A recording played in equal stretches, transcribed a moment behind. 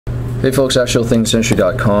Hey folks,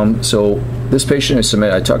 AxialThingsDentistry.com. So this patient is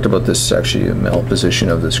submitted. I talked about this actually malposition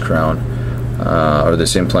of this crown or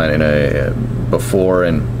this implant in a before,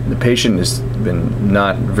 and the patient has been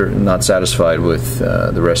not satisfied with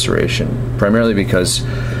the restoration, primarily because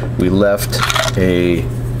we left a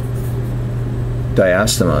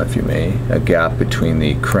diastema, if you may, a gap between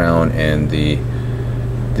the crown and the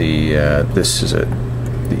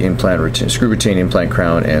implant screw retained implant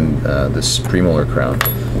crown and this premolar crown.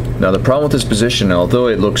 Now the problem with this position, although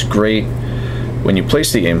it looks great when you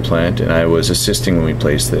place the implant, and I was assisting when we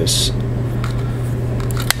placed this,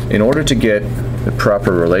 in order to get the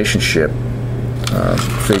proper relationship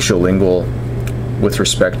facial-lingual with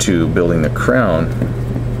respect to building the crown,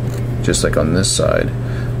 just like on this side.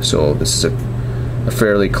 So this is a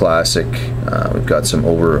fairly classic, we've got some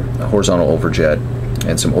horizontal overjet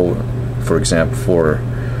and some for example, for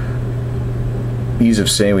ease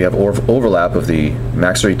of saying, we have overlap of the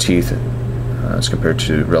maxillary teeth as compared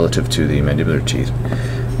to relative to the mandibular teeth.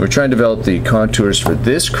 We're trying to develop the contours for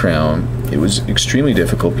this crown. It was extremely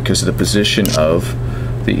difficult because of the position of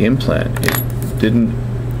the implant. It didn't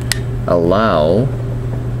allow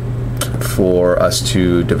for us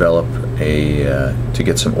to develop to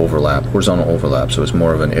get some overlap, horizontal overlap, so it's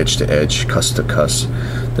more of an edge-to-edge, cuss-to-cuss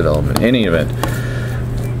development. In any event,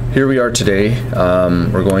 here we are today.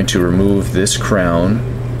 We're going to remove this crown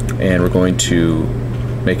and we're going to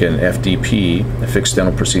make an FDP, a fixed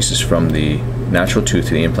dental prosthesis, from the natural tooth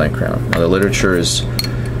to the implant crown. Now the literature is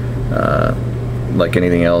like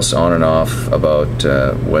anything else, on and off, about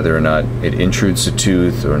whether or not it intrudes the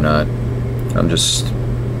tooth or not.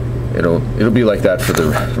 It'll be like that for the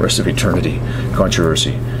rest of eternity,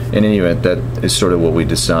 controversy. In any event, that is sort of what we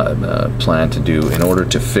plan to do in order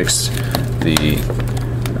to fix the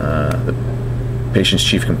patient's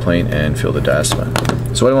chief complaint and fill the diastema.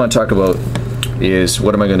 So what I want to talk about is how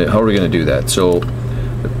are we going to do that? So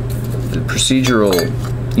the procedural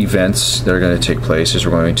events that are going to take place is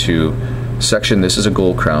we're going to section, this is a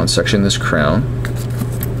gold crown, section this crown,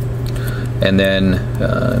 and then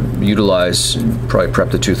probably prep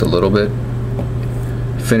the tooth a little bit,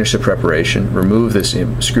 finish the preparation, remove this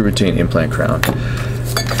screw retained implant crown,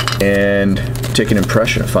 and take an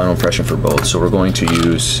impression, a final impression for both. So we're going to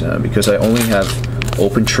use, because I only have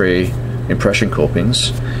open tray impression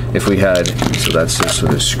copings, if we had, so that's this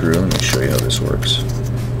with a screw, let me show you how this works.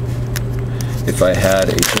 If I had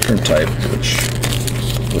a different type, which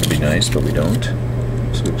would be nice, but we don't,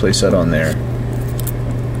 so we place that on there.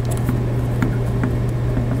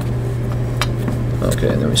 Okay,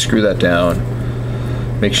 and then we screw that down,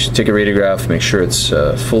 take a radiograph, make sure it's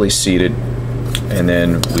fully seated, and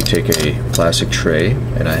then we take a plastic tray,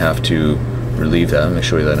 and I have to relieve that. I'm going to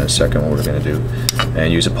show you that in a second, what we're going to do,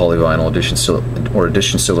 and use a polyvinyl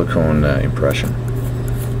addition silicone impression.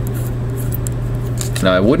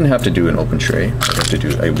 Now I wouldn't have to do an open tray.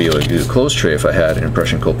 I'd be able to do a closed tray if I had an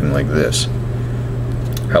impression coping like this.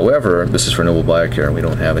 However, this is for Nobel Biocare, and we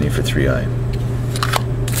don't have any for 3i.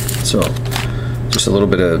 So, just a little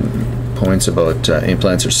bit of points about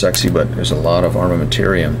implants are sexy, but there's a lot of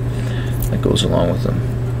armamentarium that goes along with them.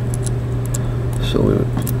 So we would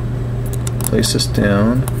place this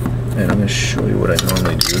down, and I'm going to show you what I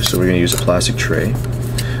normally do. So we're going to use a plastic tray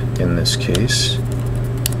in this case,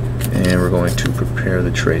 and we're going to prepare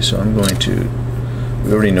the tray. So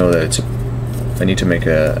we already know that I need to make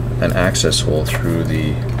an access hole through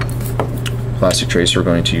the plastic tray, so we're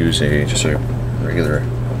going to use just a regular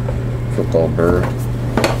football burr.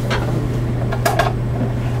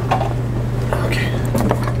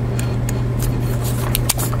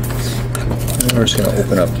 We're just going to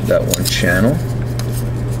open up that one channel.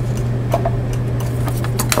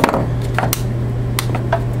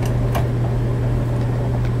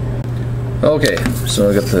 Okay, so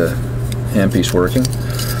I got the handpiece working.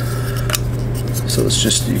 So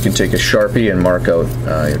you can take a Sharpie and mark out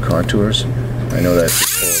your contours. I know that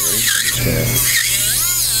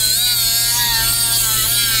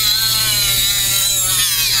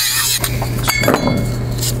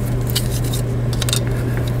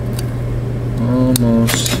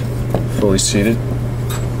almost fully seated.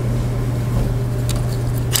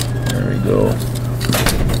 There we go.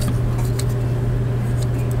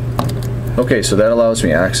 Okay, so that allows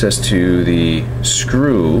me access to the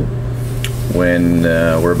screw when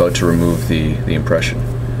we're about to remove the impression.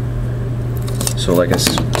 So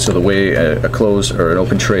the way a closed or an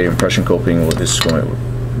open tray impression coping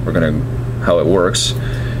how it works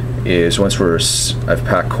is once I've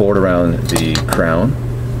packed cord around the crown,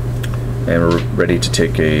 and we're ready to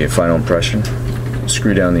take a final impression,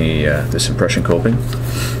 screw down this impression coping.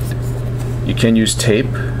 You can use tape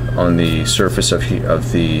on the surface of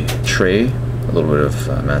the tray, a little bit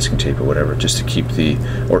of masking tape or whatever, just to keep the,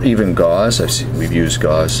 or even gauze. We've used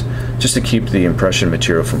gauze just to keep the impression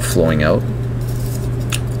material from flowing out.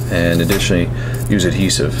 And additionally, use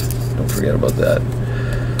adhesive. Don't forget about that.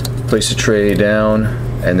 Place the tray down,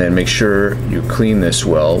 and then make sure you clean this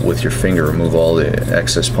well with your finger. Remove all the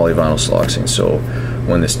excess polyvinyl siloxane. So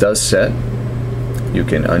when this does set, you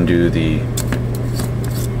can undo the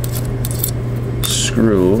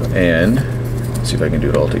screw and see if I can do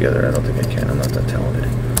it all together. I don't think I can. I'm not that talented.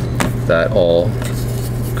 That all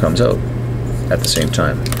comes out at the same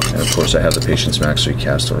time. And of course, I have the patient's maxillary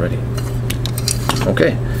cast already.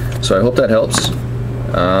 Okay, so I hope that helps.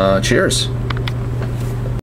 Cheers.